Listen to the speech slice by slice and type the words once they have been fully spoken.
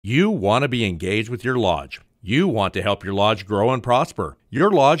You want to be engaged with your lodge. You want to help your lodge grow and prosper.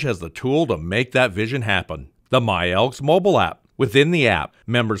 Your lodge has the tool to make that vision happen. The Elks Mobile App. Within the app,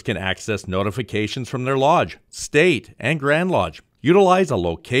 members can access notifications from their lodge, state, and Grand Lodge. Utilize a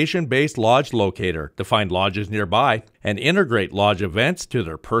location-based lodge locator to find lodges nearby and integrate lodge events to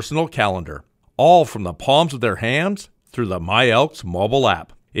their personal calendar. All from the palms of their hands through the Elks Mobile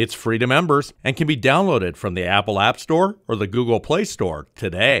App. It's free to members and can be downloaded from the Apple App Store or the Google Play Store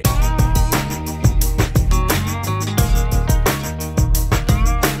today.